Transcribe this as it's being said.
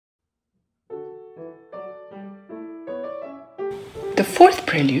The fourth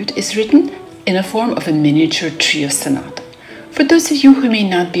prelude is written in a form of a miniature trio sonata. For those of you who may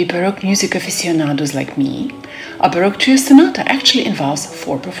not be Baroque music aficionados like me, a Baroque trio sonata actually involves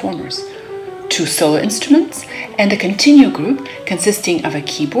 4 performers, 2 solo instruments, and a continuo group consisting of a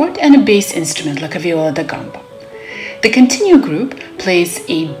keyboard and a bass instrument like a viola da gamba. The continuo group plays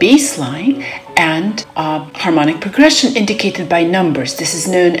a bass line and a harmonic progression indicated by numbers. This is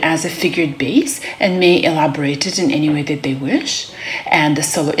known as a figured bass and may elaborate it in any way that they wish. And the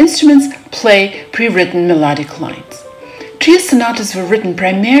solo instruments play pre-written melodic lines. Trio sonatas were written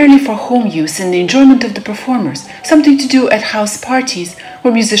primarily for home use and the enjoyment of the performers, something to do at house parties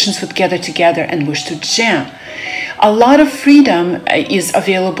where musicians would gather together and wish to jam. A lot of freedom is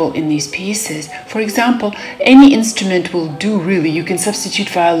available in these pieces. For example, any instrument will do really. You can substitute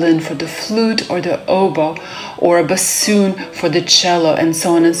violin for the flute or the oboe, or a bassoon for the cello, and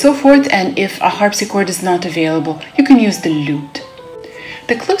so on and so forth. And if a harpsichord is not available, you can use the lute.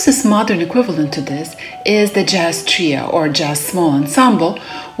 The closest modern equivalent to this is the jazz trio or jazz small ensemble,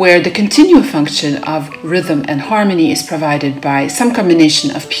 where the continuo function of rhythm and harmony is provided by some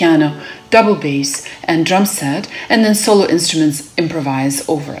combination of piano, double bass, and drum set, and then solo instruments improvise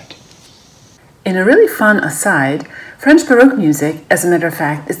over it. In a really fun aside, French Baroque music, as a matter of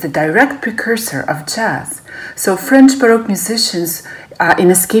fact, is the direct precursor of jazz. So French Baroque musicians, in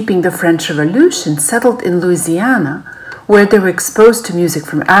escaping the French Revolution, settled in Louisiana, where they were exposed to music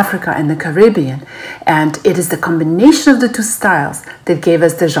from Africa and the Caribbean, and it is the combination of the 2 styles that gave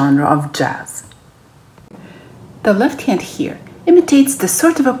us the genre of jazz. The left hand here imitates the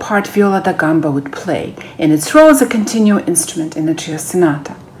sort of a part viola da gamba would play in its role as a continuo instrument in the trio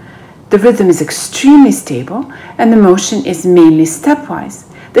sonata. The rhythm is extremely stable and the motion is mainly stepwise.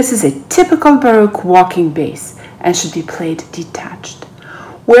 This is a typical Baroque walking bass and should be played detached.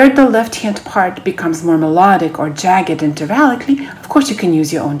 Where the left-hand part becomes more melodic or jagged intervallically, of course you can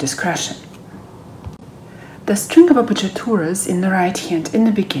use your own discretion. The string of appoggiaturas in the right hand in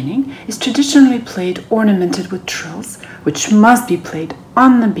the beginning is traditionally played ornamented with trills, which must be played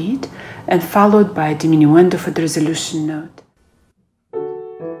on the beat and followed by a diminuendo for the resolution note.